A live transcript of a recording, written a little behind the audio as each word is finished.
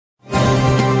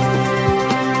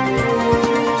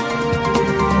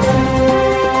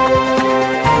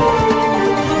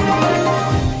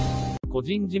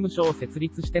人事務所を設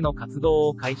立しての活動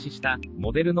を開始した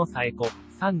モデルの紗栄子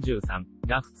33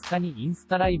が2日にインス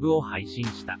タライブを配信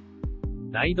した。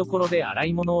台所で洗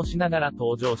い物をしながら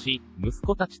登場し、息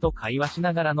子たちと会話し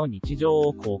ながらの日常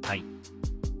を公開。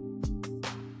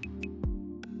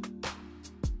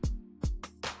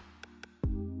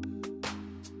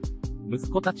息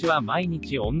子たちは毎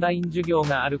日オンライン授業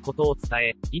があることを伝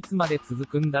え、いつまで続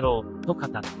くんだろう、と語っ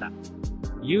た。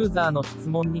ユーザーの質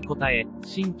問に答え、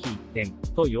心機一転、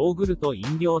とヨーグルト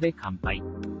飲料で乾杯。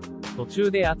途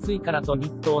中で暑いからとニ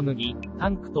ットを脱ぎ、タ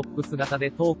ンクトップ姿で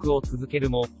トークを続け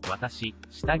るも、私、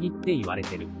下着って言われ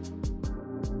てる。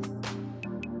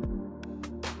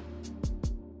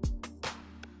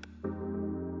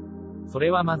それ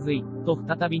はまずい、と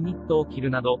再びニットを着る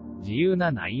など、自由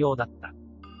な内容だった。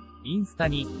インスタ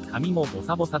に、髪もボ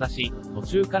サボサだし、途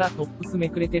中からトップスめ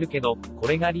くれてるけど、こ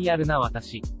れがリアルな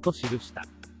私、と記した。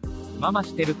ママ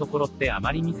してるところってあ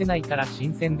まり見せないから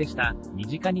新鮮でした。身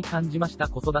近に感じました。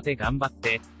子育て頑張っ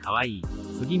て、可愛い。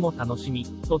次も楽しみ、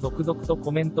と続々と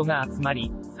コメントが集ま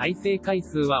り、再生回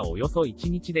数はおよそ1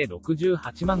日で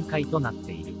68万回となっ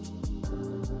ている。